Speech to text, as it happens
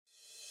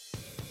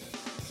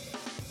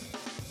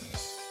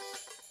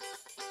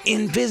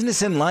In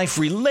business and life,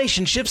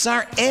 relationships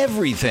are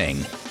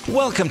everything.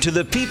 Welcome to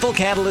the People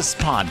Catalyst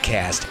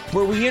podcast,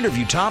 where we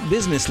interview top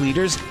business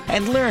leaders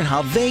and learn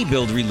how they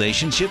build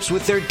relationships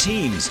with their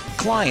teams,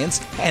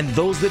 clients, and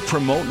those that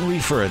promote and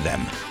refer them.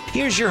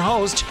 Here's your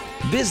host,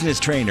 business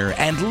trainer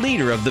and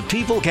leader of the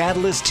People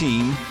Catalyst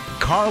team,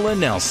 Carla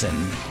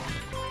Nelson.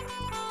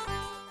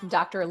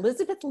 Dr.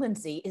 Elizabeth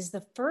Lindsay is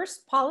the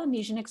first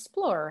Polynesian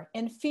explorer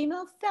and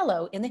female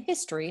fellow in the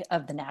history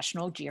of the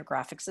National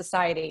Geographic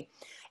Society.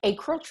 A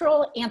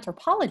cultural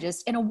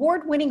anthropologist and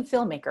award-winning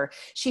filmmaker,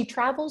 she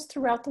travels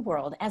throughout the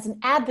world as an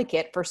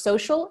advocate for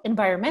social,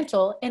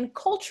 environmental, and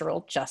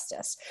cultural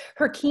justice.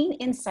 Her keen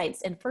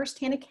insights and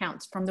firsthand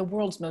accounts from the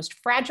world's most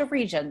fragile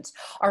regions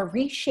are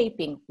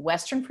reshaping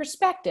Western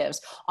perspectives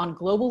on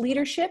global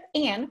leadership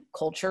and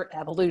culture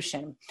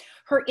evolution.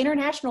 Her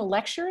international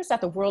lectures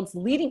at the world's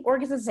leading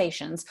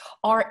organizations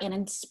are an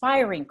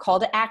inspiring call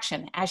to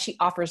action as she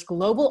offers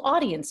global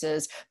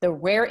audiences the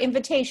rare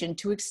invitation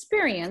to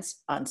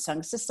experience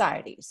unsung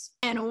societies.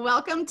 And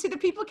welcome to the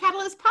People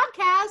Catalyst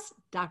podcast,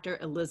 Dr.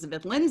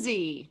 Elizabeth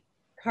Lindsay.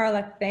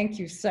 Carla, thank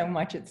you so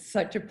much. It's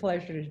such a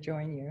pleasure to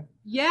join you.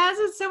 Yes,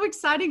 it's so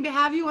exciting to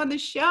have you on the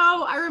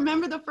show. I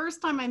remember the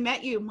first time I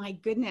met you. My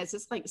goodness,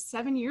 it's like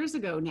 7 years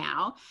ago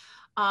now.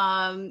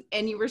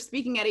 And you were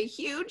speaking at a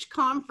huge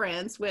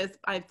conference with,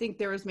 I think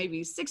there was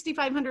maybe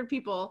 6,500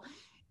 people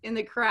in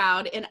the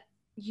crowd. And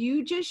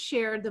you just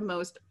shared the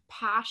most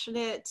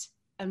passionate,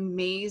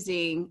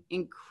 amazing,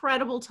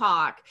 incredible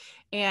talk.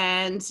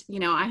 And, you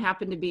know, I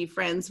happen to be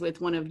friends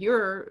with one of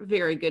your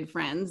very good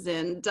friends,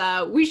 and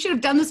we should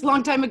have done this a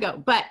long time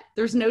ago, but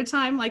there's no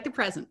time like the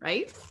present,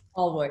 right?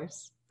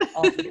 Always,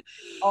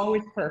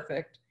 always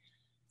perfect.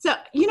 So,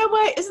 you know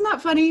what? Isn't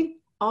that funny?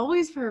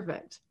 Always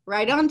perfect,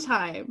 right on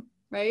time.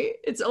 Right?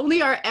 It's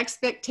only our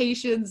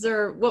expectations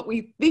or what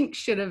we think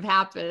should have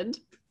happened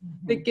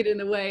that get in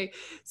the way.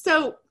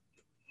 So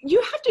you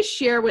have to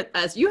share with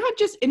us, you have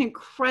just an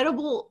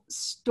incredible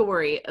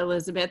story,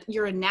 Elizabeth.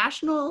 You're a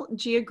National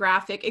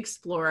Geographic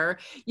explorer.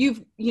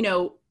 You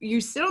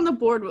sit on the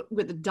board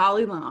with the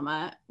Dalai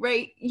Lama,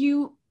 right?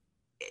 You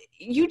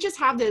just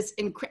have this,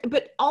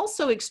 but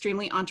also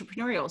extremely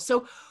entrepreneurial.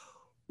 So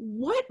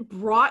what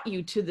brought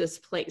you to this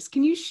place?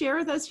 Can you share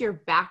with us your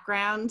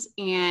background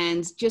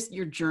and just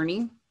your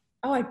journey?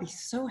 Oh, I'd be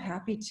so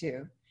happy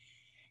to.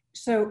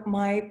 So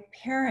my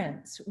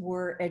parents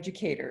were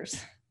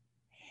educators,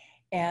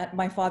 and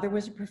my father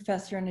was a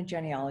professor and a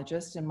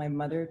genealogist, and my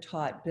mother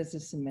taught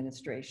business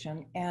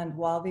administration. And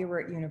while they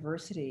were at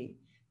university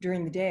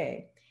during the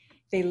day,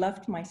 they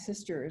left my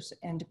sisters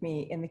and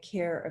me in the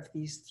care of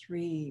these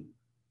three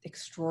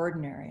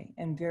extraordinary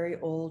and very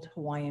old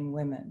Hawaiian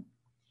women.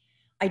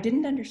 I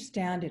didn't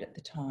understand it at the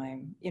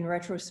time. In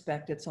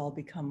retrospect, it's all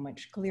become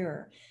much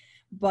clearer.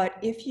 But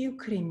if you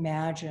could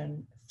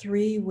imagine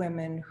three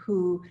women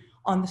who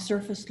on the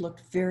surface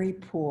looked very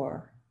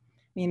poor,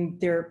 I mean,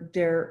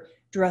 their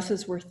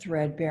dresses were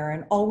threadbare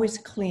and always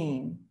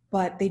clean,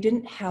 but they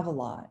didn't have a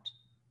lot.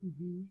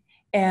 Mm-hmm.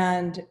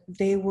 And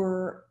they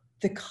were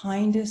the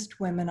kindest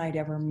women I'd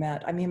ever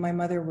met. I mean, my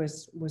mother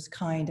was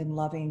kind and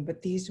loving,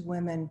 but these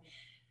women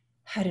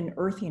had an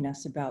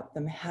earthiness about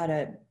them,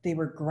 they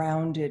were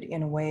grounded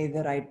in a way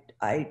that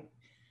I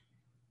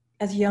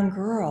as a young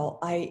girl,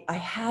 I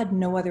had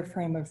no other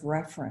frame of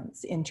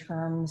reference in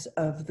terms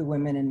of the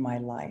women in my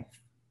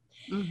life.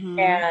 Mm-hmm.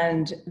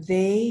 And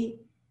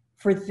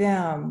for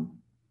them,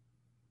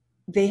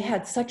 they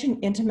had such an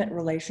intimate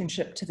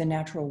relationship to the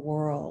natural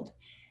world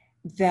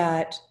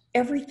that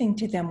everything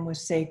to them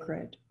was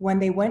sacred. When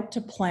they went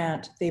to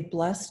plant, they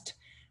blessed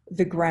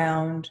the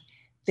ground,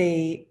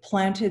 they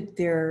planted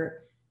their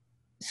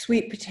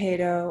sweet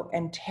potato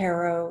and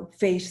taro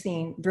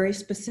facing very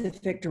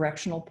specific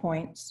directional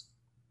points.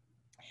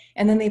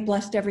 And then they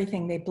blessed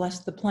everything. They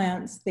blessed the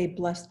plants, they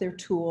blessed their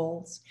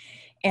tools.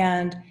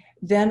 And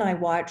then I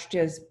watched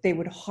as they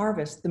would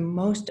harvest the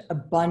most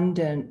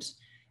abundant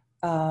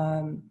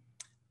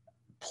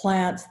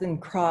plants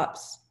and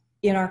crops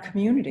in our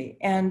community.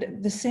 And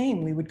the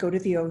same, we would go to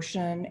the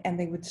ocean and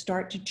they would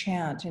start to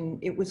chant.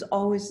 And it was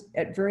always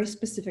at very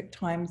specific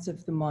times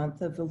of the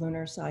month of the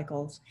lunar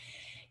cycles.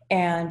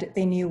 And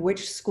they knew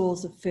which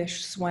schools of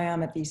fish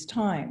swam at these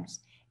times.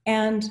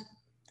 And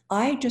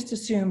I just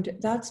assumed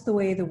that's the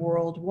way the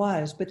world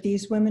was, but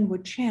these women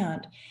would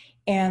chant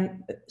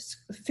and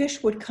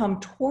fish would come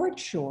toward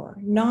shore,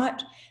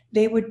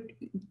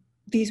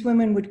 these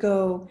women would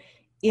go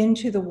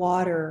into the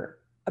water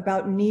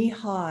about knee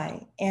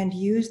high and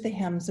use the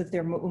hems of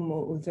their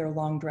mu'umu, their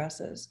long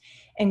dresses,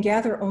 and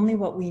gather only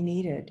what we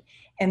needed.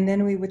 And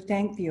then we would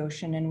thank the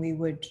ocean and we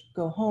would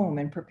go home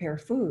and prepare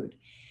food.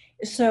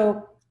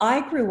 So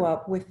I grew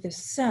up with this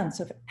sense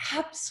of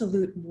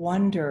absolute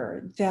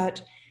wonder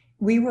that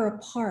we were a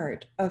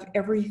part of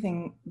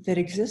everything that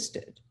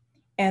existed.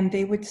 And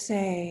they would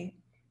say,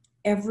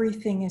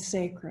 everything is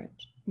sacred.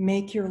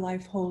 Make your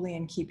life holy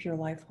and keep your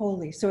life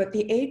holy. So at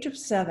the age of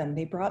 7,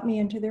 they brought me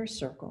into their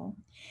circle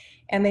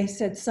and they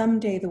said,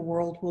 someday the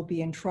world will be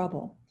in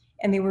trouble.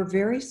 And they were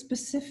very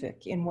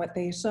specific in what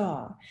they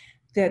saw.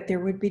 that there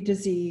would be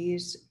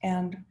disease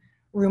and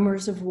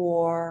rumors of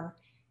war,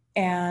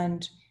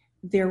 and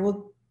there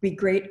will be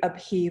great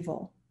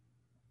upheaval.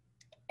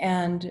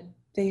 And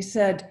they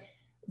said,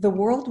 the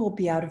world will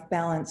be out of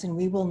balance and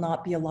we will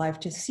not be alive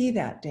to see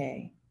that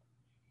day.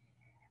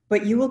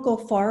 But you will go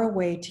far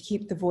away to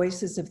keep the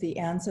voices of the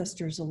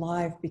ancestors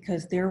alive,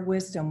 because their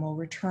wisdom will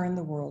return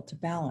the world to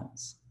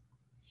balance.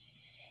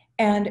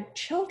 And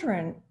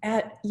children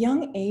at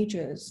young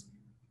ages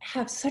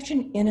have such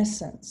an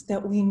innocence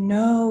that we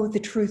know the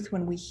truth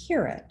when we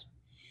hear it.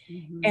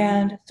 Mm-hmm.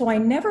 And so I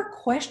never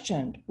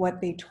questioned what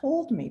they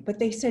told me, but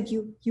they said,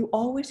 you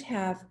always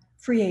have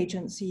free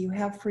agency, you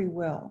have free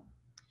will.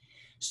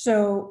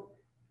 So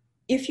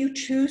if you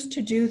choose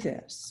to do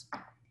this,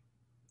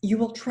 you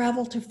will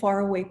travel to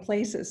faraway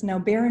places. Now,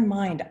 bear in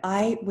mind,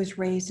 I was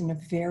raised in a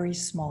very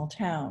small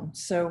town.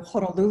 So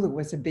Honolulu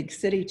was a big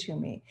city to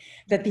me,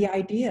 that the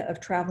idea of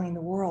traveling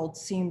the world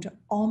seemed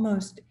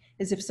almost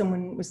as if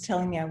someone was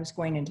telling me I was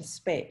going into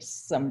space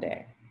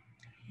someday.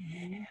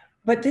 Mm-hmm.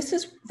 But this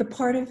is the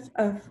part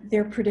of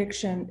their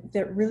prediction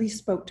that really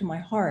spoke to my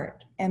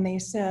heart. And they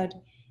said,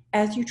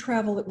 as you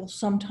travel, it will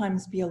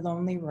sometimes be a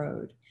lonely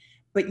road,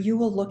 but you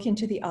will look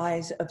into the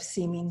eyes of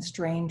seeming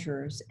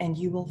strangers and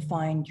you will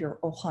find your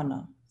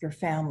ohana, your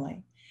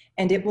family,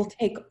 and it will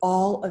take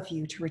all of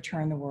you to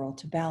return the world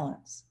to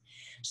balance.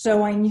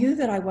 So I knew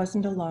that I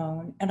wasn't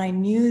alone, and I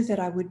knew that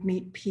I would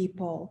meet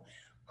people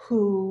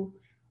who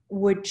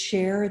would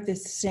share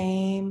this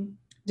same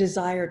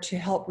desire to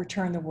help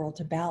return the world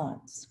to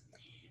balance.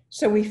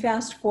 So we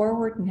fast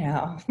forward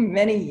now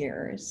many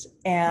years,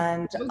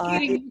 and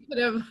you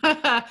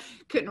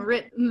couldn't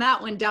written that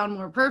one down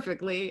more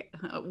perfectly,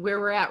 where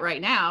we're at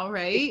right now,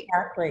 right?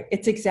 Exactly.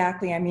 It's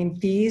exactly. I mean,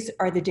 these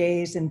are the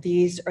days and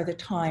these are the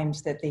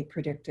times that they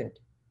predicted.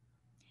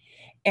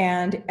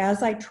 And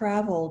as I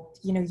traveled,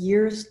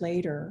 years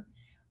later,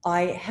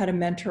 I had a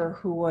mentor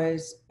who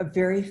was a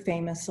very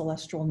famous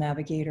celestial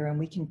navigator, and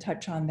we can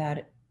touch on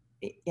that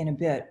in a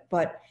bit.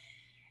 But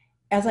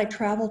as I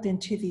traveled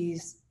into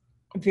these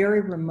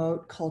very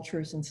remote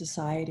cultures and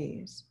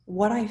societies,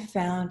 what I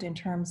found in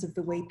terms of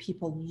the way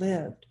people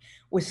lived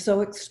was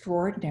so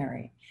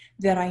extraordinary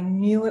that I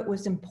knew it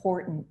was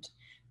important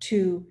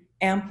to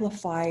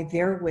amplify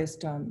their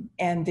wisdom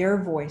and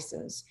their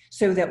voices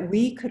so that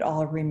we could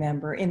all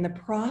remember in the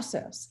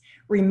process,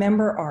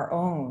 remember our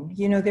own.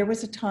 There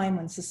was a time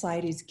when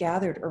societies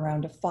gathered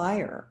around a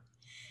fire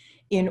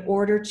in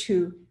order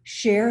to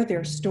share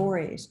their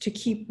stories, to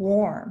keep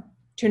warm,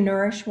 to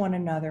nourish one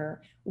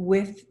another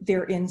with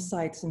their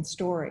insights and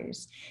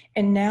stories.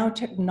 And now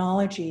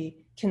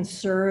technology can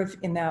serve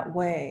in that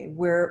way,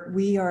 where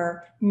we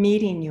are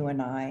meeting, you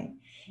and I,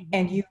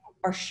 and you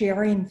are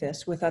sharing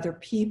this with other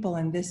people.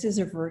 And this is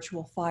a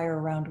virtual fire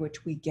around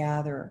which we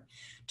gather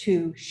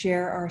to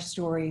share our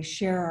stories,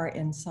 share our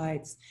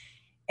insights,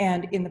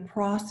 and in the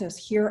process,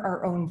 hear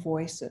our own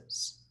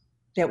voices,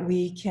 that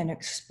we can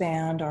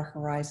expand our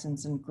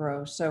horizons and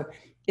grow. So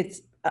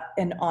it's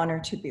an honor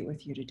to be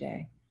with you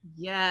today.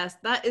 Yes,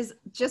 that is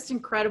just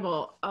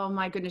incredible. Oh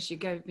my goodness, you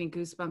gave me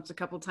goosebumps a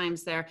couple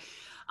times there.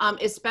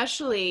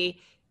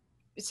 Especially,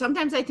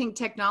 sometimes I think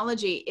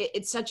technology,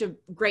 it's such a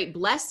great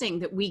blessing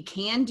that we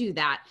can do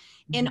that.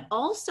 Mm-hmm. And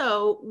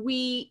also,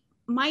 we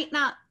might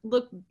not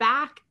look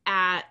back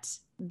at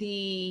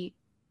the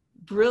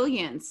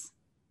brilliance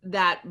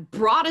that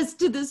brought us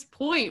to this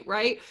point,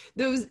 right?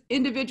 Those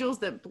individuals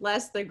that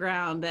blessed the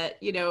ground, that,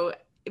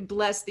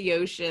 bless the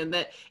ocean,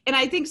 and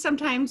I think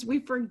sometimes we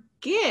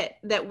forget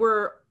that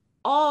we're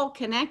all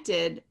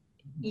connected,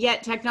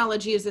 yet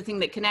technology is the thing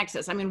that connects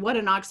us. I mean, what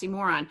an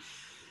oxymoron.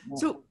 Yeah.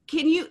 So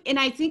and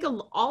I think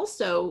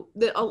also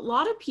that a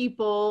lot of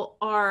people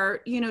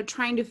are,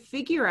 trying to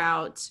figure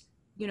out,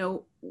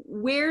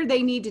 where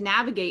they need to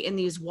navigate in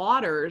these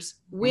waters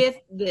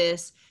with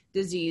this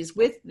disease,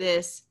 with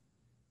this,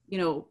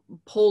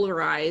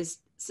 polarized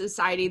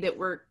society that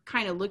we're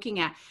kind of looking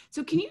at.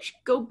 So can you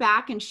go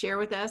back and share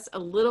with us a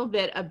little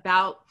bit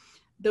about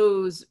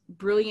those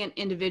brilliant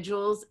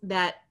individuals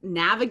that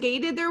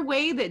navigated their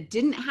way, that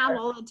didn't have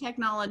all the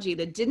technology,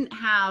 that didn't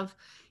have,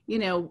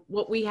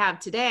 what we have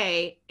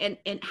today, and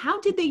how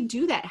did they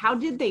do that? How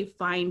did they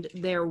find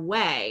their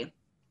way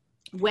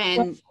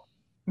when,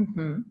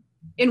 mm-hmm.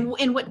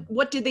 and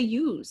what did they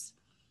use?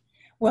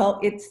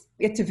 Well,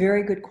 it's a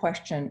very good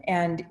question,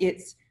 and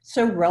it's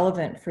so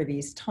relevant for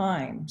these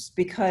times,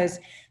 because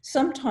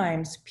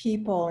sometimes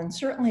people, and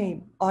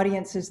certainly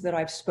audiences that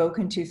I've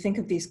spoken to, think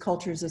of these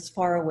cultures as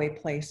faraway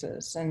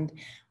places. And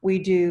we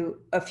do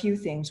a few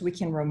things. We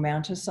can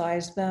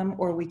romanticize them,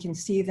 or we can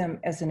see them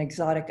as an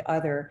exotic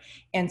other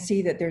and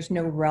see that there's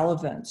no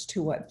relevance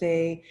to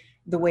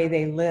the way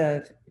they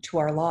live to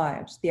our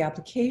lives, the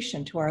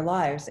application to our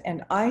lives.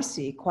 And I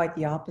see quite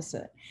the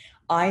opposite.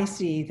 I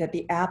see that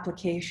the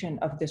application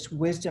of this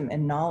wisdom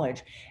and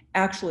knowledge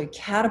actually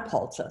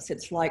catapults us.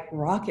 It's like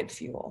rocket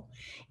fuel.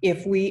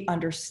 If we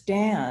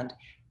understand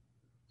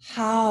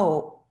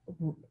how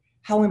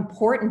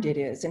important it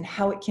is and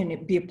how it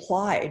can be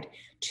applied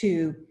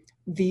to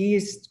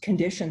these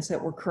conditions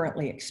that we're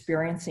currently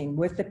experiencing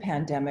with the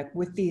pandemic,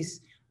 with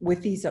these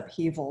with these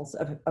upheavals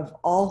of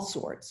all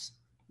sorts.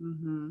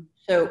 Mm-hmm.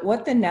 So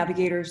what the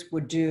navigators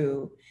would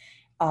do,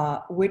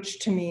 which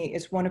to me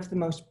is one of the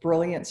most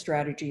brilliant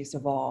strategies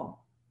of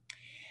all,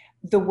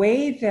 the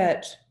way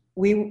that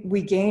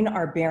we gain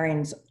our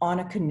bearings on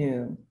a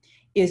canoe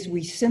is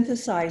we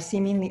synthesize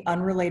seemingly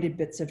unrelated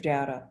bits of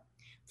data.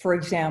 For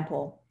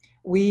example,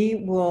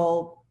 we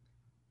will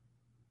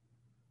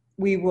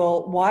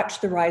watch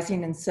the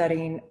rising and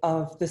setting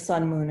of the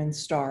sun, moon, and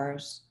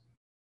stars,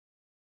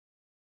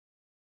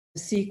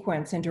 the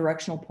sequence and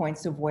directional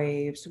points of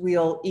waves.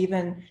 We'll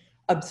even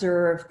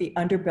observe the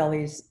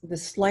underbellies, the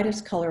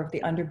slightest color of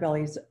the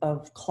underbellies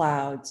of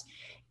clouds.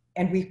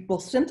 And we will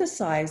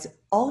synthesize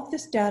all of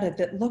this data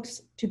that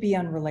looks to be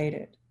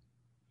unrelated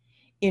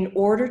in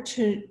order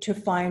to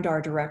find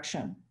our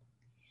direction.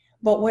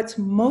 But what's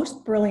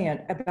most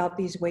brilliant about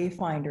these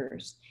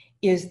wayfinders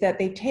is that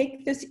they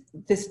take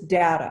this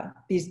data,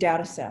 these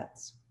data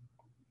sets,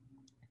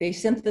 they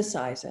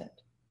synthesize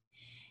it.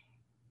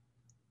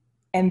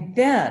 And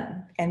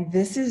then, and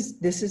this is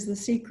the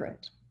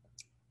secret,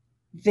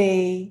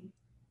 they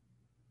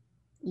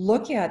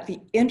look at the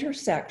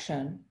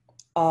intersection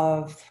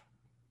of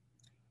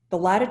the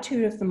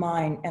latitude of the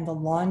mind and the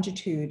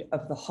longitude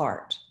of the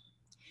heart.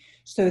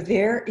 So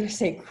there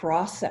is a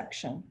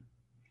cross-section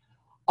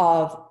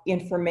of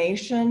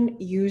information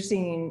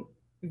using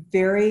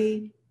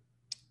very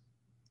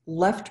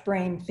left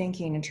brain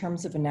thinking in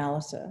terms of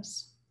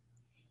analysis.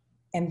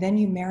 And then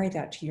you marry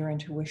that to your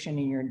intuition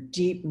and your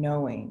deep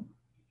knowing.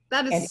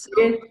 That is and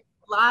so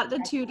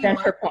latitude.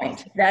 Center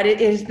point. That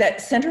is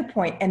that center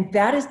point, and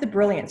that is the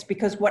brilliance.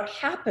 Because what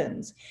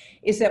happens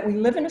is that we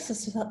live in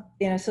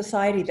a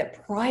society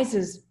that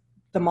prizes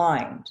the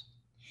mind,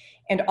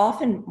 and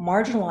often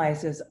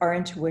marginalizes our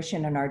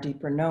intuition and our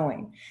deeper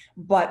knowing.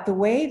 But the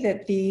way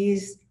that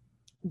these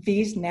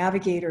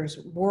navigators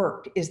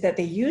worked is that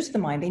they used the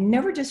mind. They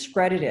never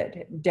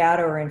discredited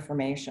data or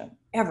information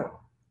ever,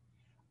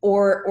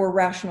 or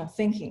rational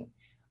thinking,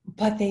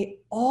 but they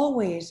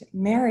always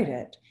married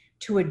it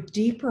to a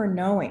deeper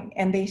knowing.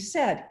 And they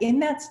said, in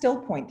that still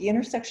point, the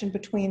intersection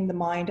between the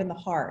mind and the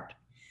heart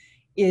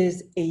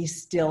is a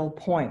still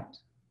point,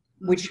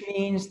 which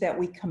means that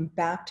we come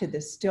back to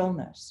this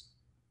stillness.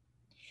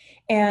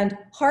 And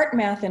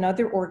HeartMath and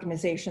other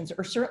organizations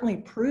are certainly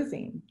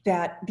proving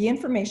that the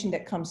information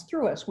that comes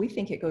through us, we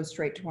think it goes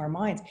straight to our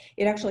minds.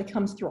 It actually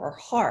comes through our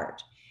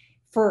heart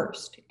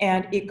first.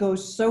 And it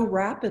goes so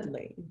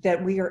rapidly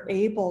that we are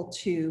able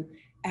to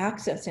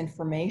access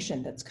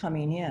information that's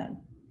coming in.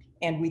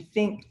 And we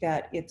think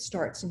that it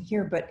starts in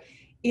here, but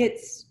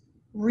it's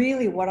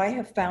really what I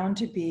have found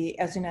to be,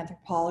 as an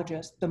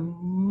anthropologist, the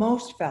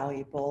most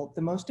valuable,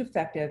 the most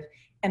effective,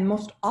 and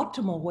most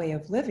optimal way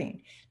of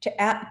living,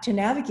 to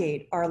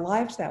navigate our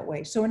lives that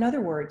way. So in other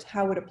words,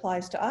 how it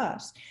applies to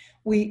us,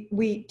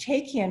 we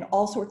take in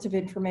all sorts of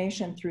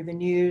information through the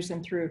news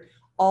and through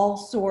all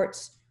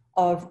sorts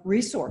of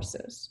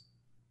resources,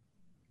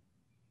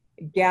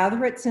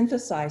 gather it,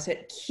 synthesize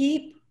it,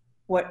 keep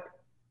what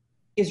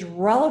is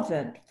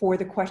relevant for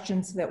the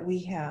questions that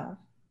we have,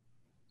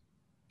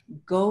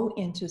 go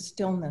into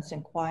stillness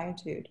and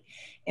quietude.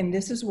 And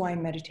this is why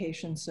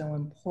meditation is so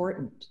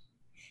important.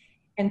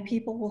 And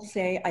people will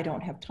say, I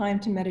don't have time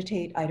to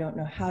meditate. I don't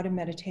know how to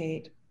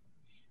meditate.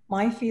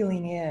 My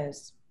feeling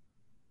is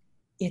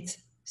it's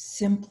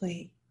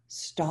simply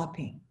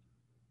stopping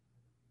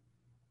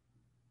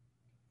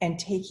and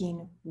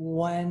taking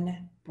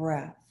one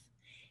breath.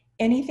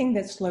 Anything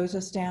that slows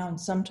us down,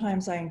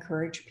 sometimes I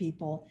encourage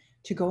people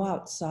to go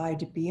outside,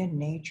 to be in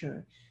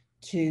nature,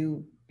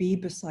 to be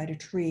beside a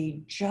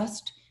tree,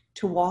 just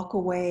to walk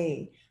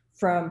away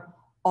from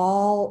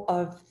all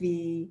of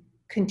the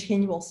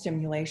continual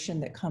stimulation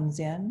that comes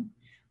in,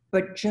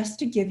 but just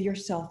to give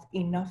yourself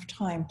enough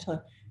time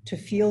to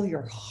feel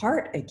your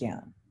heart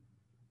again,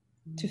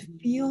 to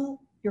feel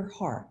your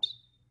heart.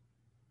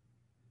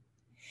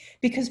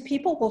 Because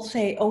people will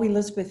say, oh,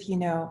 Elizabeth,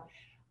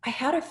 I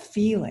had a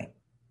feeling.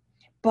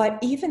 But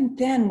even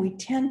then, we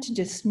tend to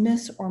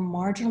dismiss or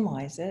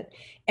marginalize it,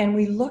 and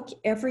we look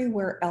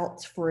everywhere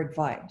else for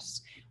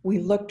advice. We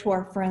look to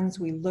our friends,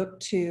 we look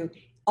to,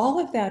 all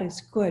of that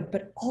is good,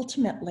 but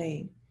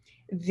ultimately,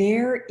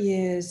 there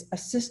is a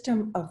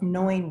system of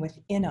knowing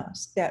within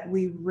us that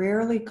we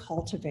rarely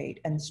cultivate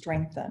and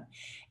strengthen.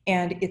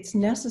 And it's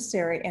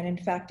necessary, and in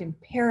fact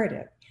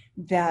imperative,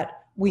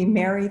 that we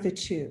marry the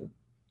two.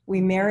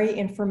 We marry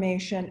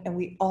information, and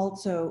we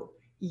also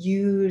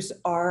use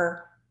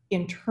our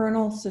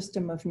internal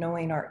system of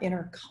knowing, our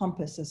inner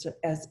compass,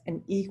 as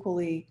an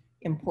equally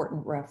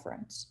important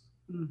reference.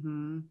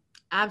 Mm-hmm.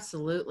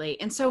 Absolutely.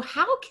 And so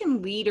how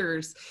can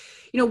leaders,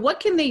 what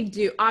can they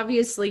do?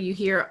 Obviously you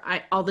hear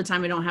all the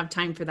time, I don't have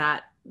time for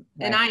that.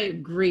 Right. And I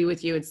agree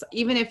with you. It's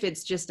even if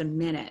it's just a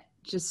minute,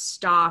 just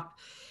stop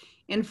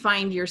and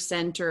find your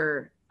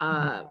center.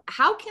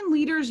 How can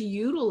leaders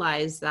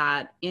utilize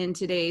that in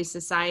today's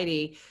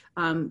society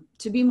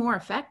to be more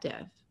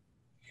effective?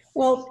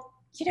 Well,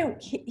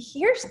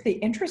 here's the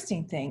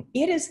interesting thing.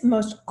 It is the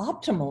most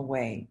optimal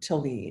way to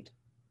lead.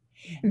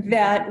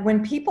 that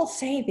when people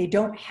say they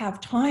don't have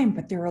time,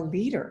 but they're a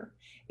leader,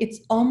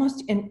 it's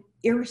almost an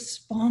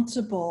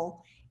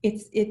irresponsible,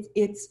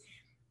 it's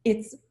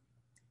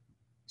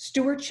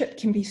stewardship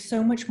can be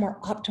so much more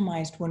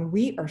optimized when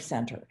we are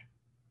centered.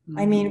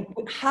 I mean,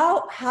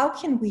 how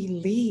can we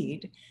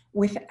lead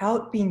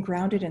without being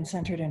grounded and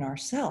centered in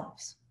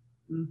ourselves?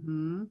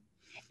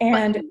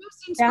 And the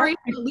most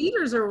inspirational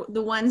leaders are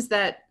the ones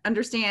that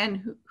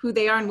understand who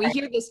they are. And we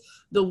hear this,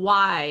 the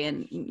why,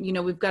 and, you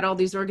know, we've got all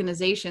these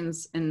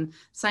organizations and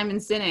Simon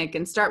Sinek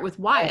and Start With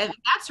Why. And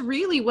that's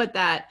really what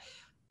that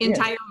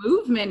entire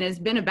movement has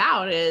been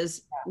about,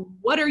 is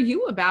what are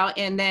you about?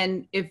 And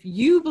then if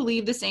you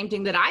believe the same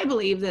thing that I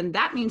believe, then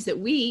that means that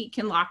we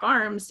can lock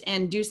arms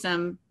and do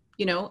some,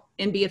 you know,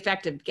 and be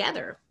effective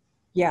together.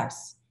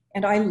 Yes.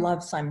 And I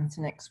love Simon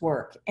Sinek's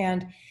work.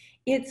 And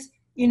it's,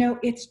 you know,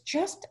 it's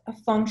just a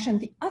function.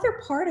 The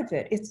other part of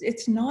it,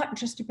 it's not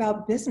just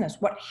about business.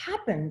 What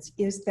happens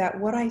is that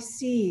what I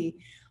see,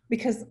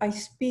 because I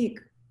speak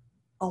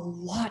a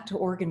lot to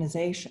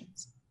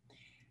organizations,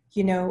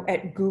 you know,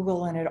 at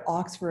Google and at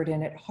Oxford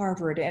and at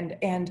Harvard, and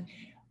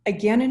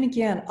again and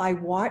again, I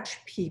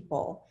watch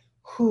people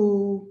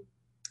who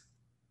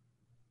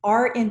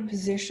are in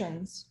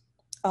positions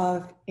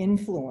of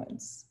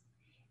influence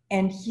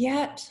and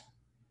yet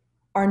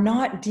are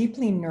not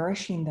deeply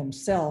nourishing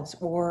themselves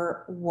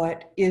or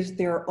what is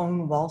their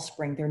own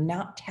wellspring. They're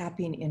not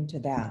tapping into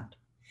that.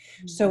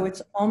 So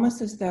it's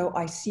almost as though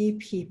I see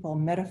people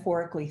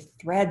metaphorically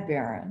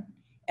threadbare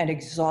and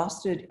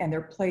exhausted, and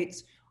their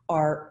plates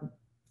are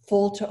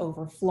full to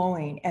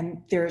overflowing,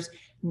 and there's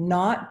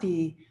not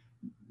the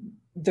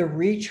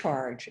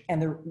recharge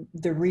and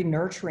the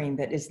re-nurturing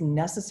that is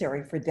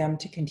necessary for them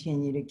to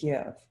continue to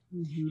give.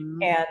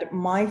 And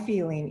my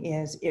feeling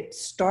is it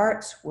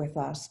starts with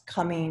us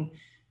coming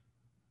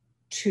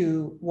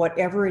to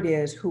whatever it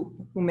is,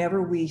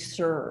 whomever we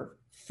serve,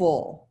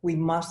 full. We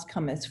must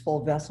come as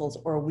full vessels,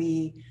 or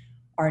we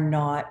are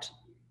not,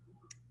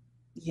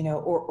 you know,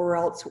 or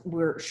else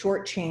we're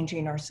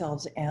shortchanging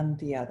ourselves and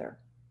the other.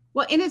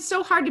 Well, and it's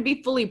so hard to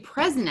be fully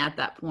present at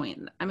that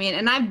point. I mean,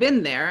 and I've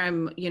been there.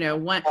 I'm, you know,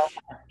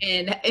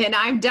 and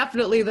I'm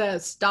definitely the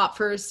stop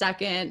for a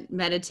second,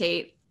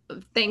 meditate.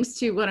 Thanks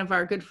to one of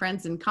our good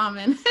friends in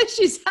common.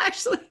 She's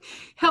actually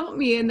helped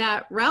me in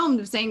that realm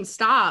of saying,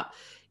 stop,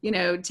 you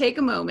know, take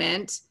a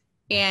moment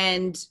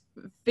and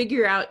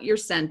figure out your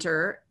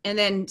center and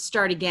then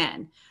start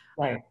again.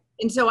 Right.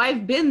 And so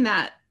I've been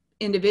that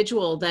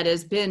individual that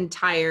has been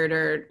tired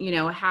or, you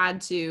know,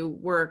 had to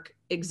work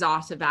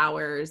exhaustive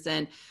hours.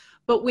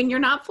 But when you're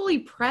not fully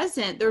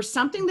present, there's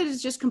something that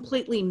is just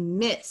completely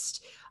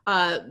missed.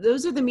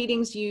 Those are the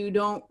meetings you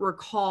don't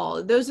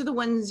recall. Those are the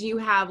ones you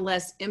have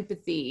less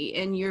empathy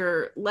and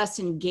you're less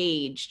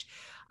engaged.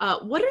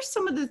 What are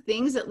some of the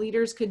things that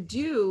leaders could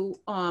do,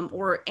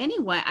 or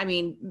anyone, I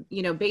mean,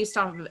 you know, based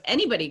off of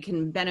anybody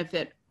can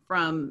benefit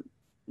from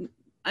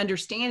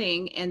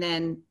understanding and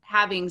then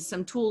having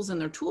some tools in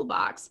their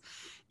toolbox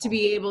to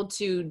be able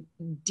to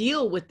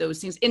deal with those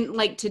things. And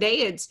like today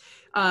it's,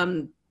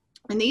 and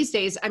these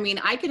days, I mean,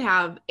 I could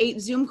have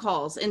 8 Zoom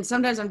calls and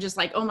sometimes I'm just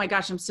like, oh my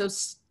gosh, I'm so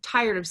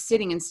tired of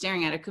sitting and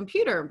staring at a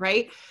computer,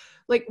 right?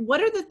 Like,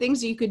 what are the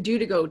things you could do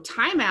to go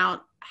time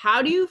out?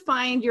 How do you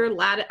find your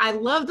I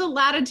love the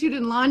latitude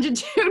and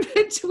longitude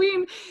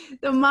between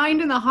the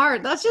mind and the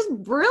heart. That's just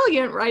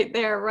brilliant right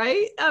there,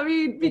 right? I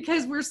mean,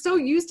 because we're so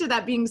used to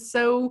that being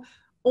so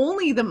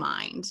only the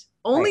mind,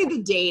 only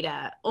the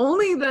data,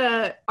 only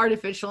the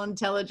artificial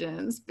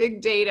intelligence,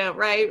 big data,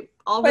 right?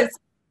 All this.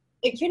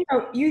 You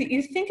know,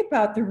 you think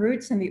about the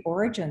roots and the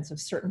origins of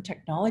certain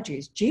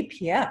technologies.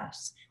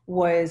 GPS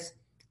was,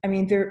 I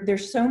mean,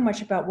 there's so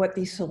much about what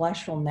these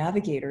celestial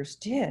navigators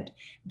did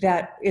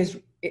that is,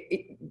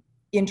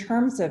 in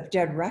terms of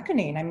dead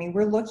reckoning, I mean,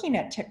 we're looking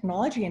at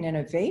technology and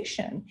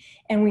innovation,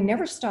 and we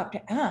never stop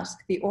to ask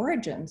the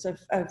origins of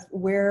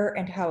where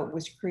and how it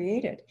was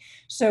created.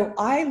 So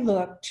I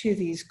look to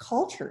these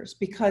cultures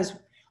because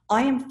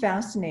I am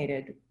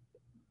fascinated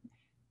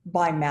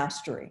by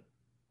mastery.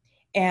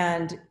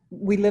 And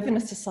we live in a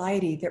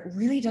society that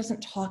really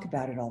doesn't talk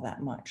about it all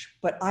that much.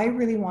 But I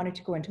really wanted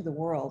to go into the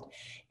world,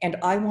 and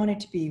I wanted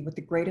to be with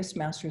the greatest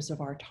masters of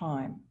our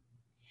time,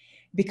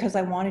 because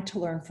I wanted to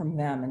learn from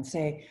them and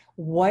say,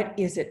 what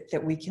is it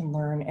that we can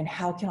learn, and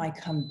how can I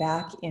come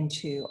back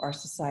into our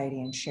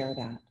society and share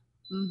that?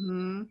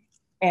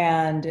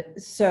 And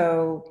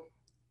so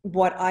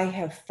what I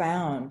have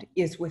found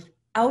is,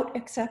 without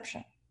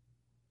exception,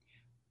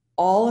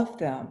 all of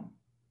them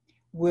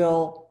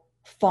will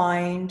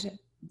find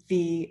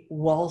the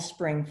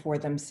wellspring for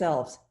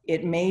themselves.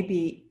 It may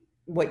be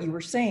what you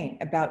were saying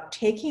about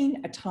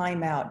taking a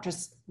time out,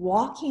 just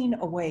walking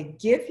away.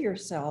 Give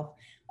yourself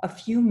a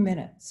few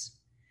minutes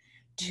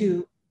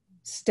to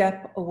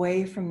step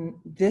away from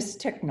this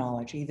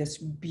technology, this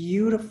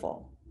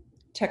beautiful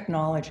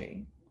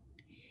technology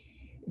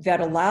that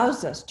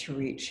allows us to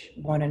reach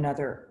one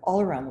another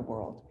all around the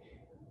world.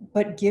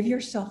 But give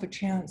yourself a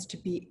chance to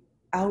be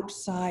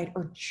outside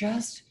or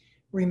just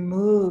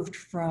removed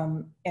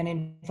from an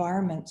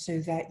environment so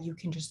that you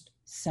can just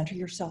center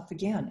yourself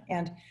again.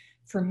 And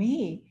for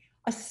me,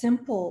 a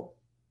simple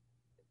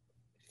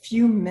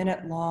few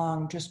minute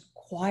long, just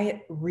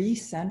quiet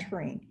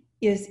recentering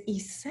is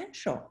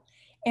essential.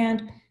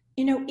 And,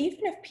 you know, even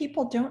if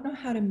people don't know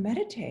how to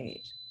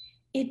meditate,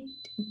 it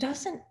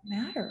doesn't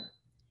matter.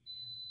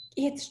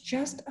 It's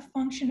just a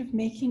function of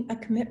making a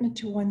commitment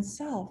to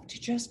oneself to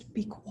just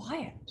be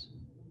quiet.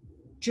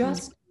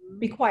 Just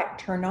be quiet.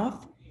 Turn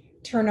off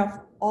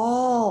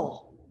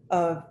all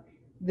of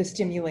the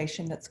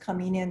stimulation that's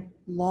coming in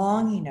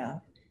long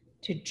enough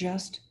to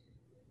just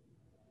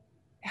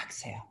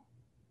exhale.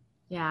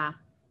 Yeah.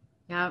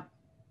 Yep.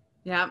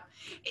 Yeah.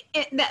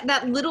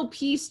 That little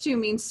piece too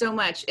means so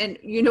much. And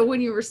you know,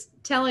 when you were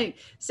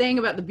saying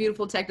about the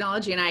beautiful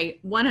technology, and I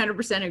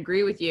 100%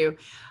 agree with you,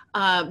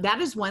 that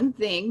is one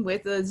thing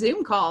with the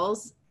Zoom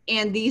calls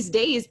and these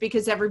days,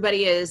 because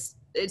everybody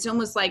it's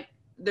almost like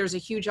there's a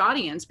huge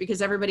audience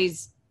because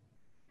everybody's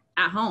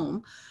at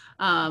home,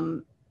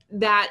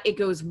 that it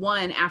goes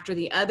one after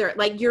the other.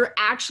 Like you're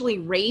actually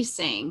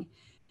racing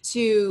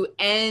to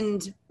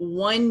end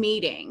one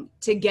meeting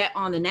to get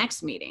on the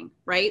next meeting,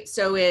 right?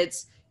 So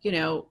it's, you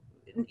know,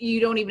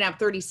 you don't even have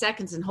 30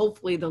 seconds and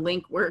hopefully the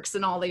link works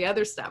and all the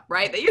other stuff,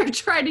 right? That you're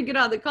trying to get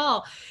on the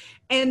call.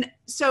 And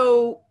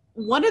so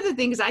one of the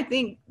things I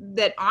think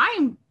that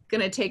I'm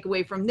going to take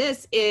away from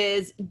this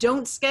is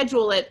don't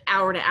schedule it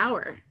hour to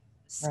hour.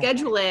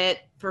 Schedule it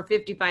for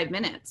 55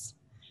 minutes.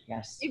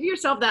 Yes. Give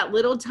yourself that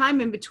little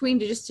time in between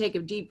to just take a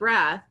deep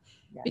breath.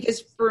 Yes.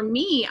 Because for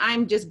me,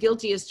 I'm just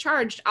guilty as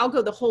charged. I'll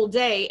go the whole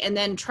day and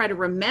then try to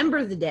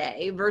remember the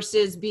day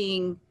versus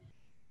being,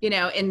 you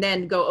know, and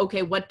then go,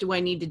 okay, what do I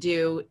need to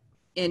do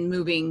in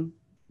moving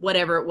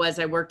whatever it was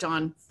I worked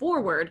on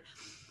forward?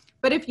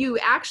 But if you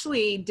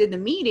actually did the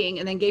meeting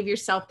and then gave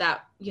yourself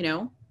that, you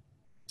know,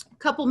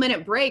 couple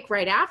minute break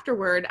right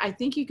afterward, I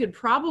think you could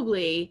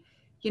probably,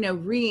 you know,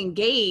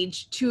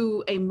 re-engage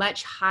to a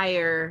much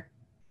higher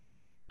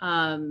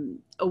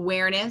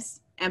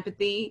awareness,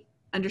 empathy,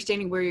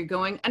 understanding where you're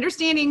going,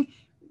 understanding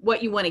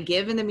what you want to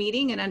give in the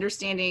meeting, and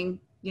understanding,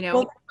 you know.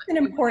 Well, that's an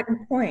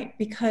important point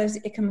because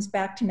it comes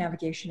back to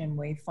navigation and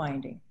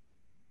wayfinding.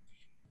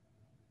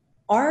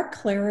 Our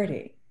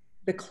clarity,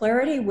 the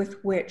clarity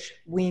with which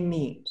we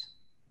meet,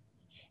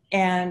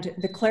 and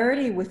the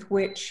clarity with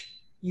which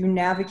you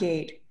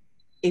navigate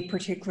a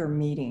particular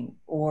meeting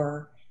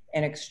or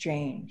an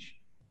exchange,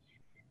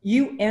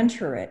 you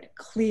enter it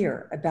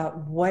clear about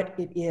what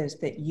it is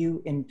that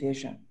you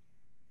envision.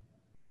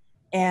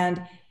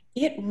 And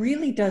it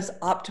really does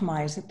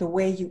optimize the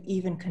way you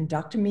even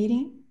conduct a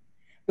meeting,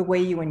 the way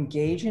you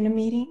engage in a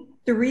meeting,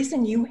 the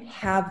reason you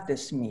have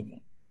this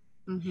meeting.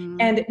 Mm-hmm.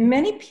 And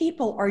many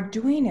people are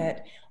doing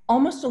it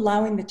almost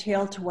allowing the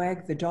tail to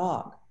wag the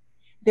dog.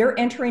 They're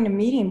entering a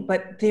meeting,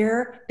 but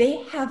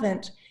they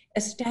haven't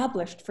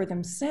established for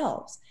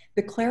themselves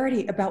the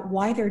clarity about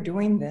why they're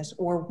doing this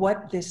or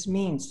what this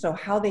means. So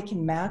how they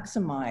can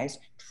maximize,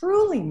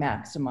 truly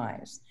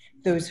maximize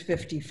those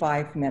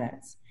 55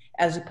 minutes,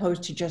 as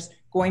opposed to just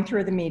going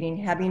through the meeting,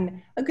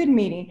 having a good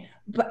meeting,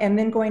 and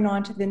then going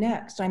on to the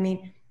next. I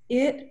mean,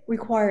 it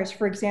requires,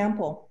 for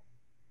example,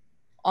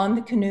 on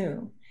the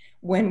canoe,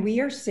 when we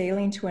are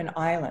sailing to an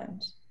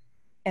island,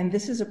 and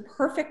this is a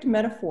perfect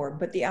metaphor,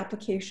 but the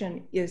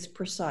application is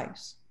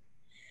precise.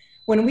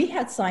 When we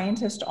had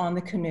scientists on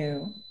the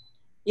canoe,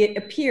 it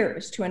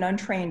appears to an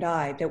untrained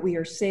eye that we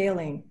are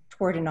sailing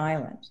toward an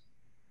island.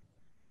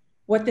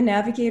 What the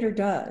navigator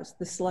does,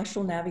 the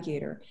celestial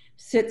navigator,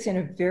 sits in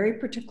a very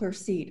particular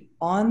seat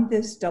on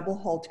this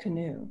double-hulled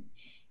canoe,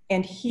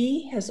 and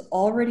he has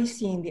already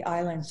seen the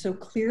island so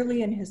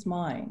clearly in his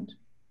mind,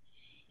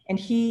 and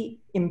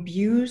he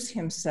imbues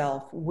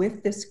himself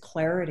with this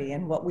clarity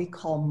and what we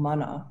call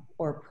mana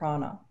or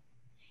prana,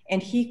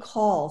 and he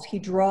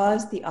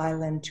draws the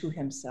island to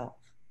himself.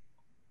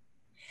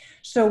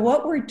 So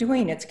what we're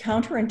doing, it's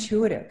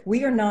counterintuitive.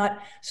 We are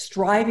not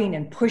striving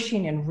and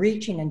pushing and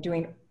reaching and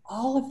doing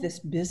all of this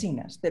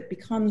busyness that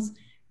becomes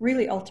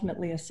really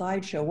ultimately a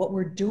sideshow. What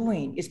we're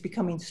doing is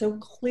becoming so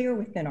clear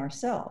within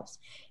ourselves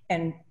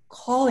and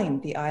calling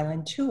the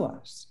island to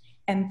us.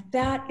 And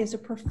that is a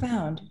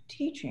profound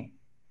teaching.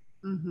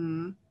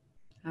 Mm-hmm.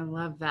 I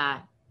love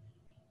that.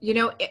 You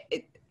know,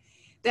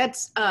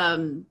 that's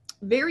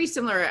very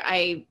similar.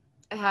 I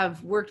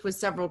have worked with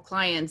several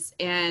clients,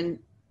 and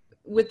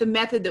with the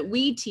method that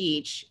we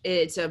teach,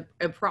 it's a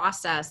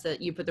process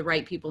that you put the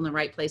right people in the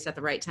right place at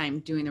the right time,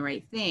 doing the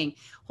right thing,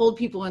 hold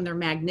people in their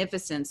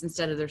magnificence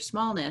instead of their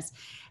smallness.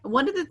 And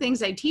one of the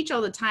things I teach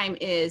all the time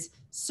is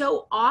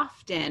so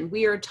often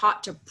we are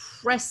taught to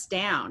press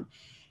down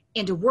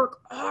and to work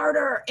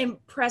harder and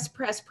press,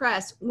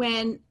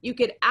 when you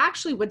could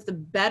actually, what's the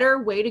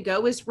better way to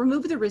go is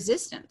remove the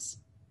resistance.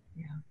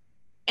 Yeah.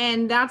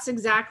 And that's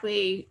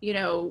exactly, you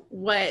know,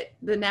 what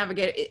the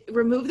navigator,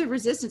 remove the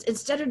resistance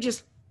instead of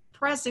just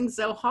pressing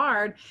so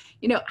hard.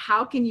 You know,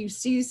 how can you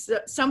see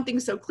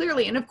something so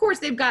clearly? And of course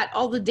they've got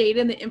all the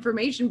data and the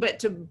information, but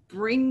to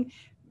bring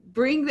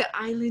the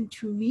island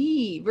to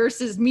me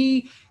versus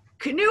me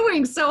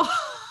canoeing so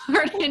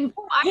part in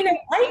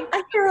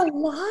I hear a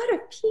lot of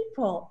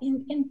people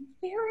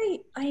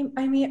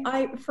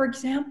for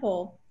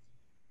example,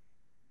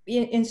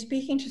 in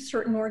speaking to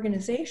certain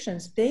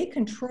organizations, they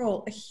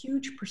control a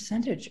huge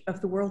percentage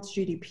of the world's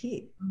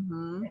GDP.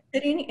 Mm-hmm.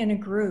 Sitting in a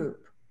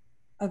group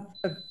of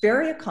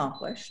very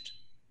accomplished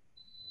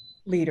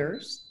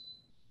leaders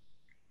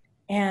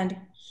and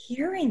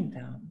hearing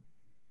them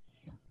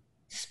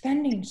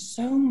spending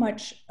so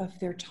much of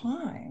their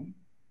time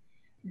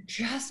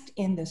just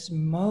in this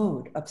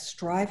mode of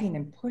striving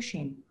and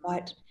pushing,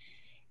 but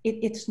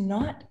it's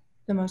not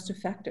the most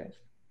effective.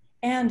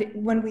 And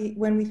when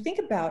we think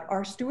about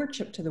our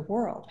stewardship to the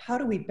world, how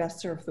do we best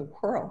serve the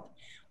world?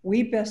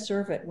 We best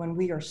serve it when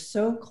we are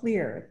so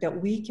clear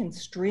that we can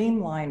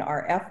streamline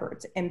our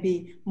efforts and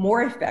be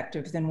more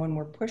effective than when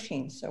we're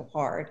pushing so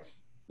hard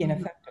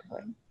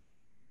ineffectively.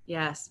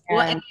 Yes.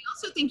 Well, and I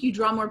also think you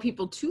draw more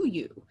people to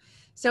you.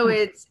 So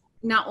it's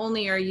not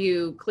only are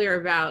you clear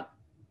about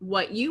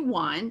what you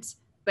want,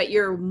 but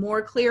you're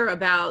more clear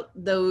about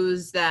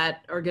those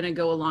that are going to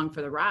go along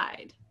for the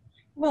ride.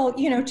 Well,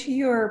 to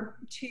your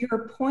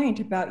point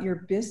about your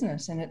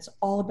business, and it's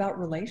all about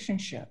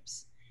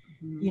relationships.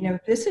 Mm-hmm.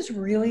 This is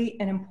really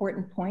an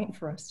important point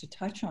for us to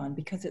touch on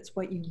because it's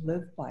what you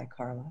live by,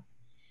 Carla.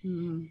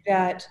 Mm-hmm.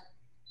 That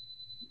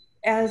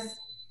as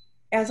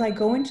I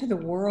go into the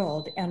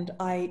world and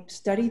I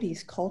study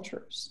these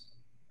cultures,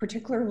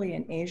 particularly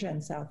in Asia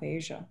and South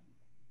Asia,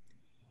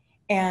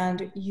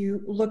 and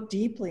you look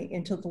deeply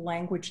into the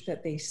language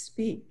that they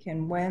speak.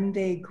 And when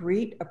they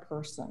greet a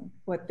person,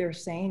 what they're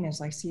saying is,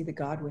 I see the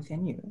God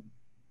within you,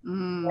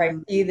 or I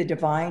see the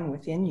divine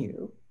within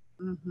you.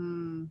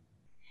 Mm-hmm.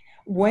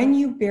 When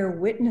you bear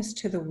witness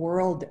to the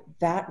world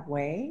that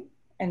way,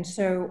 and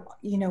so,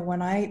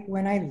 when I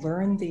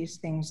learn these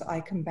things,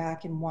 I come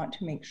back and want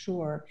to make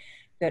sure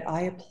that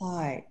I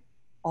apply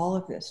all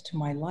of this to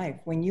my life.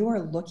 When you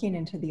are looking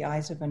into the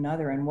eyes of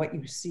another and what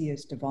you see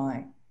is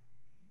divine,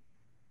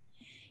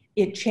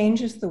 it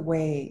changes the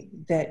way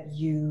that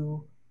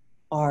you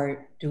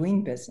are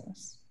doing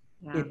business.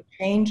 Yeah. It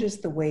changes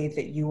the way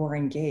that you are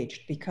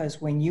engaged, because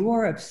when you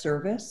are of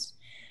service,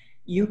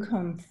 you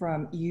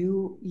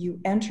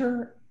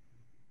enter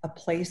a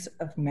place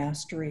of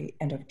mastery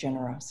and of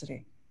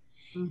generosity.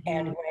 Mm-hmm.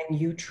 And when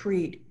you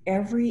treat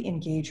every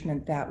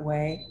engagement that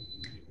way,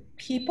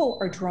 people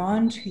are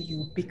drawn to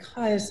you,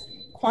 because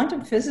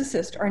quantum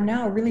physicists are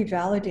now really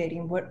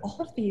validating what all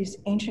of these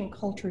ancient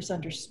cultures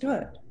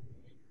understood.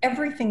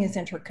 Everything is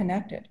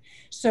interconnected.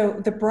 So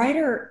the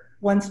brighter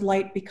one's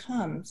light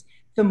becomes,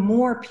 the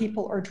more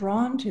people are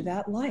drawn to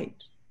that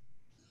light.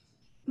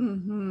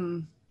 Mm-hmm.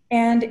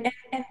 And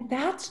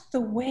that's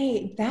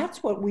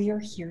that's what we are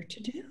here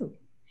to do.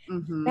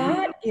 Mm-hmm.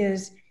 That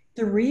is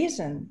the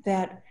reason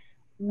that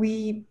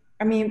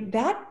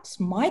that's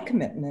my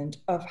commitment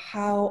of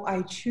how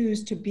I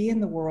choose to be in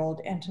the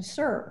world and to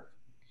serve,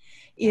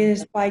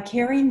 is by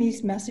carrying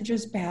these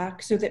messages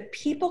back so that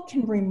people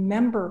can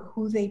remember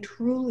who they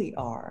truly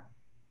are,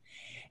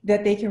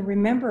 that they can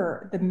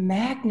remember the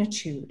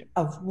magnitude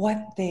of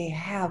what they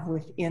have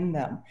within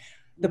them,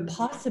 the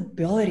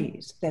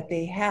possibilities that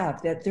they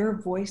have, that their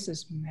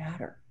voices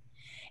matter.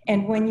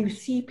 And when you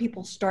see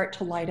people start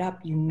to light up,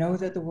 you know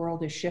that the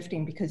world is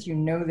shifting, because you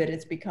know that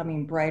it's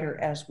becoming brighter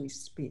as we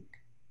speak.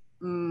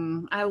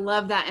 I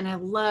love that. And I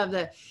love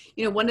that,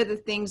 one of the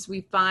things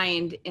we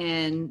find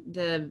in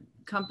the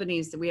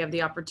companies that we have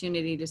the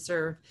opportunity to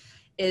serve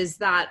is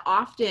that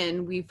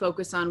often we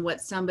focus on what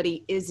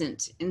somebody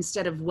isn't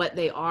instead of what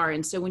they are.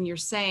 And so when you're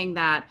saying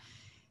that,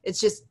 it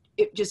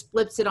just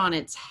flips it on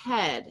its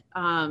head.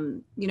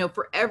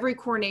 For every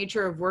core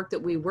nature of work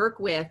that we work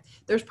with,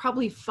 there's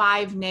probably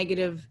 5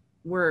 negative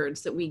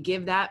words that we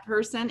give that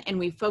person, and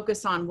we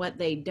focus on what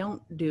they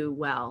don't do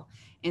well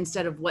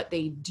instead of what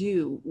they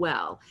do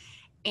well.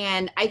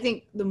 And I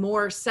think the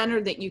more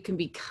centered that you can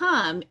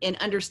become in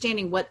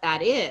understanding what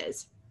that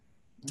is,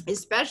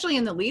 especially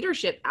in the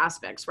leadership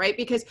aspects, right?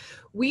 Because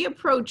we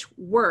approach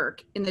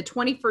work in the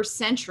 21st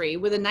century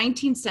with a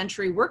 19th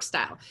century work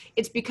style.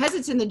 It's because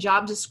it's in the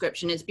job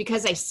description. It's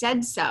because I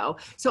said so.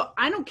 So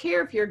I don't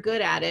care if you're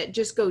good at it,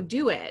 just go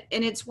do it.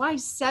 And it's why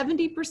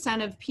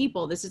 70% of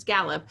people, this is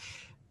Gallup,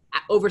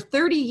 over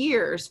 30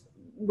 years,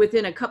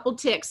 within a couple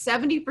ticks,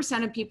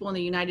 70% of people in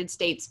the United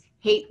States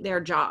hate their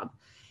job.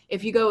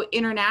 If you go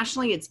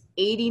internationally, it's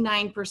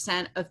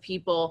 89% of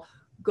people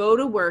go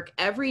to work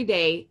every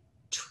day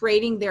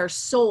trading their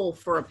soul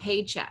for a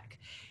paycheck.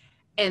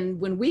 And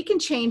when we can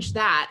change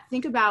that,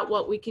 think about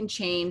what we can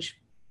change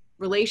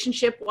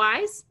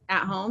relationship-wise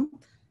at home,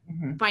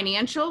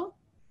 financial,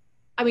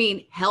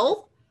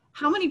 health.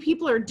 How many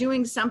people are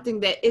doing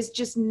something that is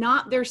just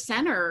not their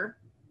center,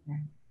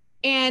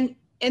 and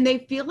they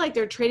feel like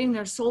they're trading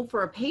their soul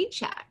for a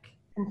paycheck?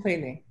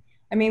 Completely.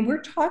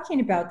 We're talking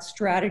about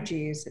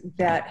strategies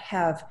that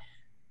have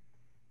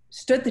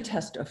stood the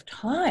test of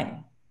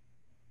time.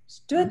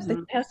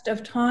 The test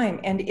of time.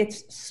 And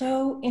it's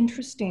so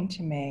interesting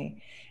to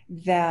me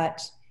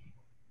that,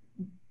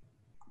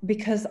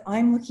 because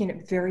I'm looking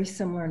at very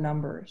similar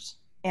numbers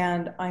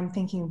And I'm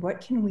thinking, what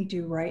can we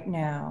do right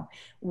now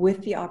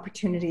with the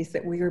opportunities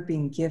that we are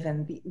being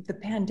given? The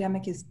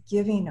pandemic is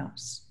giving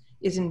us,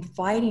 is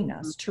inviting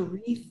us to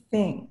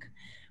rethink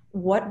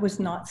what was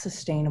not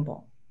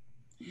sustainable,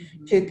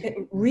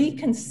 to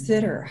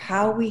reconsider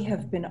how we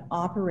have been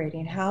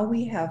operating, how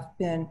we have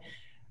been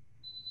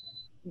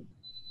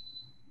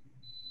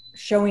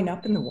showing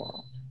up in the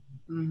world.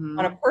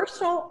 On a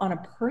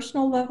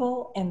personal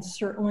level, and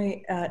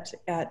certainly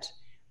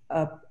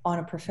on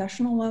a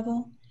professional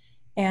level.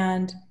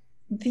 And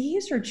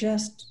these are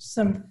just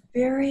some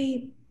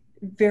very,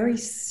 very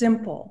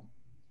simple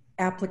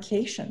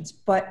applications,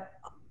 but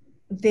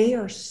they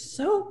are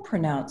so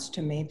pronounced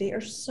to me. They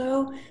are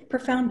so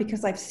profound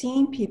because I've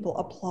seen people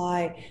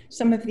apply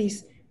some of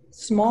these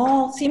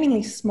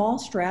seemingly small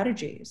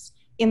strategies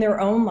in their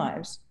own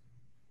lives,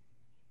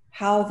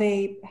 how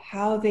they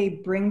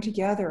bring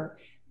together,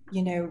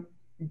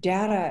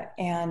 data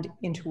and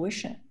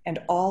intuition, and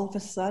all of a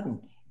sudden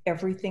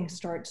everything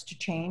starts to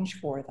change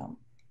for them.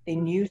 They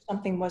knew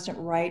something wasn't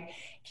right.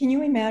 Can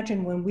you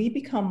imagine when we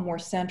become more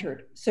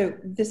centered? So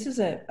this is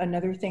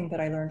another thing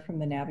that I learned from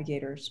the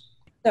navigators.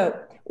 So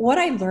what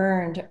I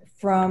learned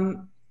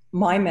from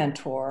my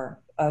mentor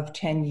of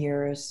 10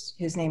 years,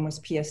 his name was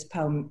P.S.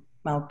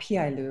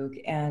 Maupiailug,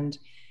 and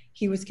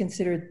he was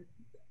considered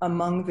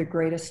among the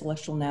greatest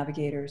celestial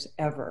navigators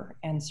ever,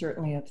 and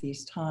certainly of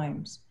these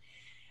times.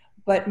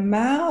 But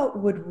Mao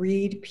would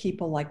read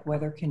people like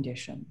weather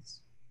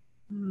conditions.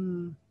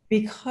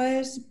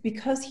 Because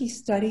he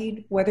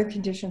studied weather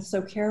conditions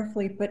so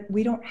carefully, but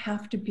we don't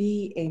have to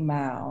be a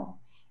Mao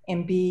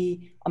and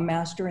be a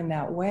master in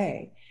that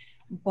way.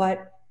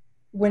 But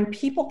when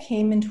people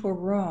came into a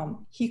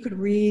room, he could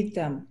read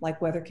them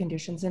like weather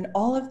conditions. And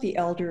all of the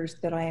elders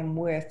that I am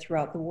with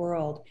throughout the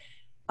world,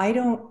 I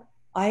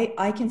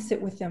can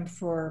sit with them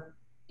for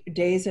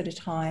days at a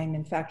time,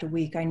 in fact, a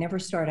week. I never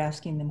start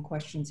asking them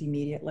questions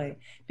immediately,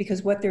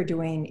 because what they're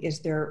doing is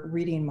they're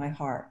reading my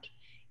heart.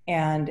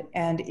 And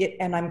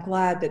I'm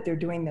glad that they're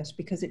doing this,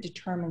 because it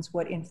determines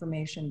what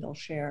information they'll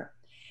share.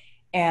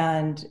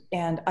 And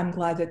I'm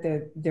glad that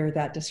they're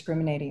that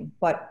discriminating.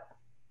 But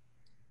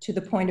to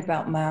the point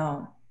about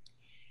Mao,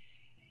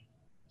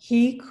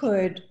 he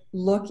could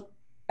look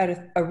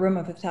at a room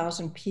of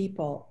 1,000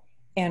 people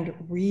and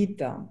read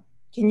them.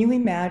 Can you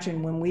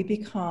imagine when we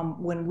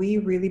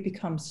really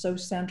become so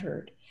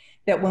centered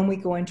that when we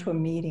go into a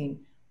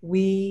meeting,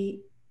 we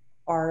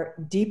are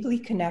deeply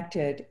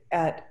connected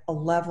at a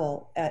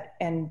level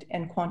and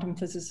quantum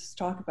physicists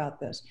talk about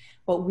this,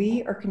 but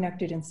we are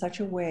connected in such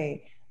a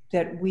way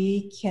that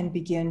we can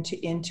begin to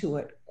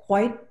intuit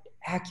quite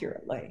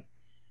accurately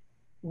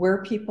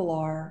where people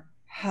are,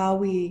 how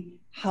we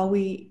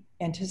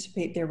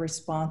anticipate their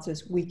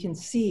responses. We can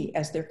see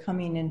as they're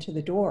coming into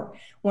the door.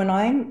 When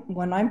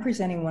I'm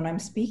presenting, when I'm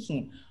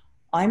speaking,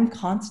 I'm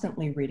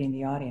constantly reading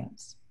the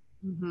audience.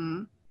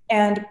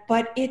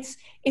 But it's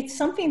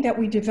something that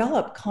we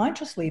develop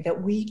consciously,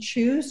 that we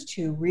choose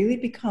to really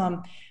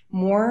become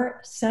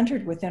more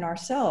centered within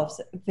ourselves,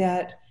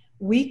 that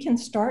we can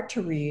start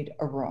to read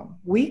a room.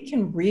 We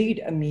can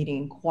read a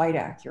meeting quite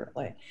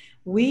accurately.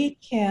 We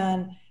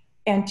can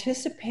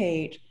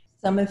anticipate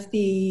some of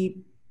the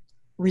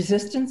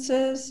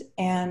resistances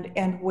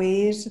and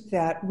ways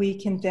that we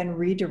can then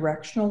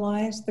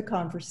redirectionalize the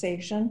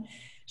conversation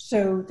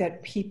so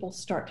that people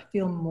start to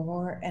feel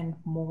more and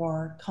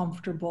more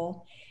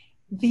comfortable.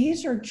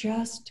 These are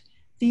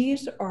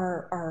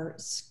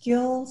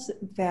skills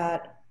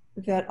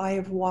that I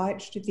have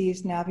watched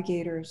these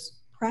navigators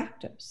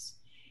practice.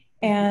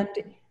 And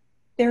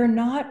they're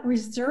not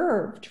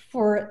reserved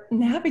for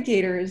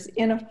navigators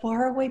in a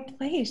faraway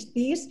place.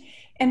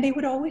 And they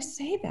would always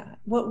say that,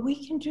 what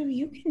we can do,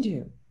 you can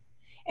do.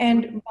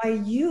 And by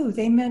you,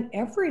 they meant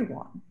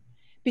everyone,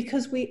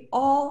 because we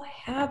all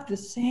have the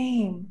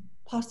same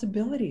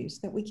possibilities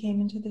that we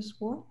came into this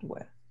world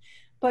with.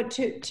 But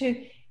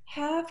to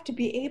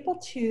be able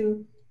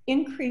to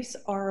increase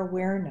our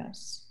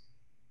awareness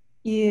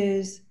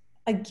is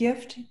a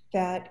gift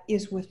that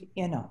is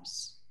within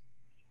us.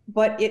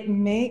 But it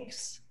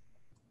makes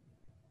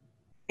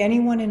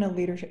anyone in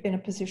a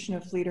position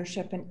of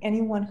leadership, and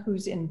anyone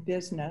who's in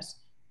business,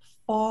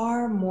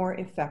 far more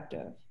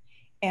effective.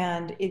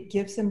 And it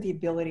gives them the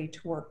ability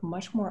to work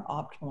much more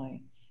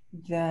optimally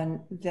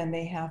than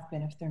they have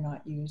been if they're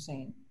not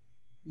using,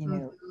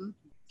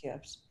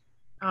 gifts.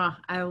 Oh,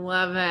 I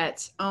love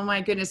it. Oh my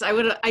goodness.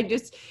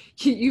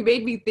 You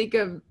made me think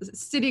of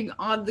sitting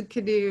on the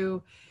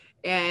canoe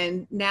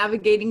and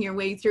navigating your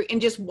way through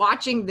and just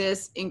watching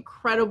this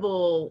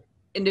incredible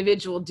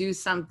individual do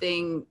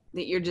something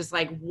that you're just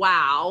like,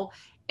 wow.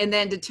 And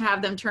then to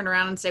have them turn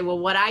around and say, well,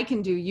 what I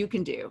can do, you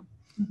can do.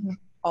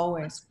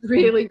 Always.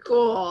 Really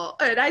cool.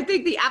 And I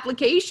think the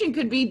application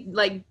could be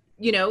like,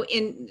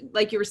 in,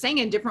 like you were saying,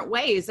 in different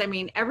ways. I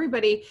mean,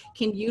 everybody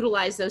can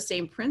utilize those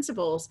same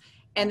principles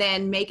and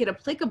then make it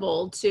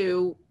applicable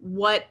to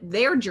what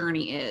their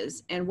journey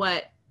is and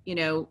what,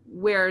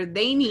 where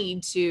they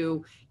need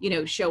to,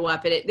 show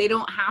up at it. They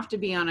don't have to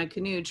be on a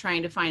canoe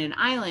trying to find an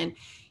island.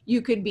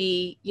 You could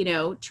be,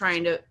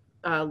 trying to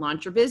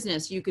launch your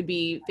business. You could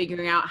be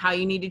figuring out how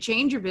you need to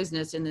change your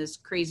business in this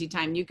crazy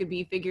time. You could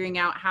be figuring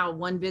out how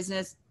one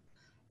business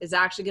is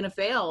actually going to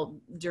fail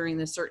during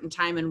this certain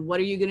time, and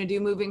what are you going to do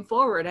moving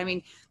forward? I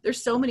mean,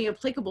 there's so many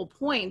applicable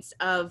points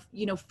of,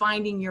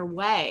 finding your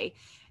way.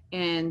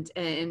 And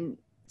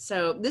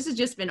so this has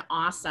just been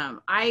awesome.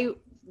 I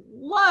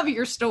love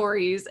your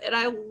stories, and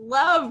I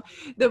love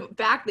the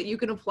fact that you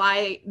can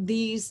apply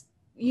these,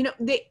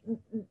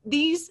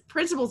 these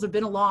principles have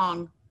been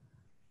around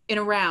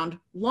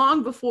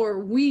long before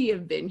we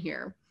have been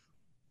here.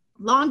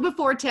 Long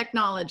before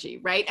technology,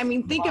 right? I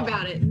mean, think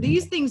about it.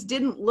 These things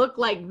didn't look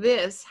like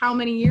this how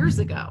many years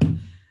ago?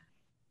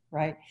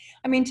 Right.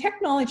 I mean,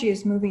 technology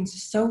is moving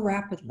so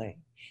rapidly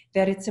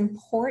that it's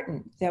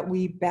important that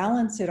we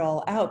balance it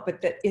all out,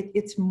 but that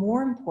it's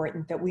more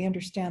important that we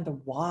understand the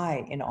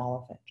why in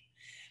all of it.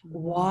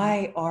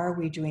 Why are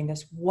we doing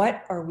this?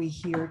 What are we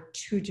here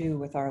to do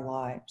with our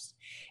lives?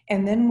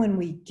 And then when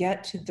we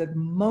get to the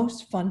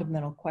most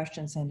fundamental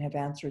questions and have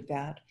answered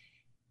that,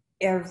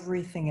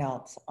 everything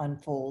else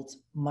unfolds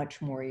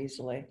much more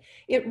easily.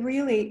 It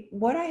really,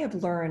 what I have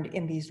learned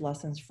in these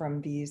lessons from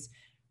these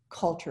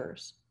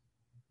cultures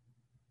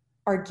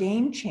are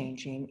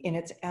game-changing in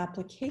its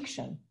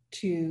application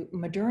to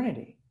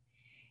modernity.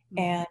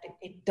 And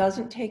it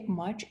doesn't take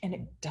much, and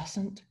it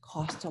doesn't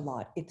cost a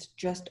lot. It's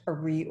just a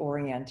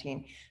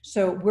reorienting.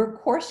 So we're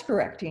course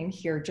correcting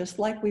here, just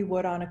like we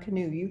would on a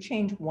canoe. You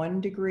change 1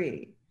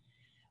 degree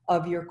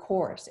of your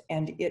course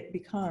and it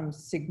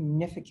becomes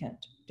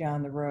significant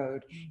down the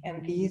road.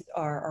 And these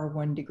are our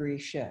 1 degree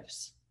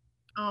shifts.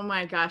 Oh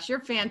my gosh, you're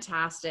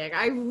fantastic.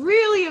 I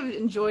really have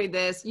enjoyed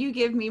this. You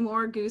give me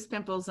more goose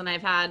pimples than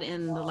I've had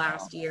in the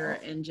last year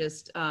and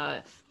just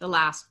the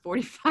last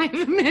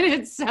 45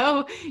 minutes.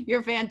 So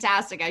you're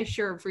fantastic. I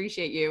sure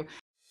appreciate you.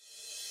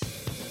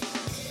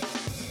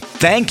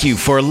 Thank you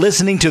for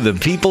listening to the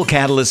People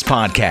Catalyst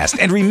podcast.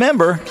 And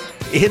remember,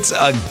 it's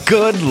a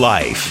good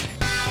life.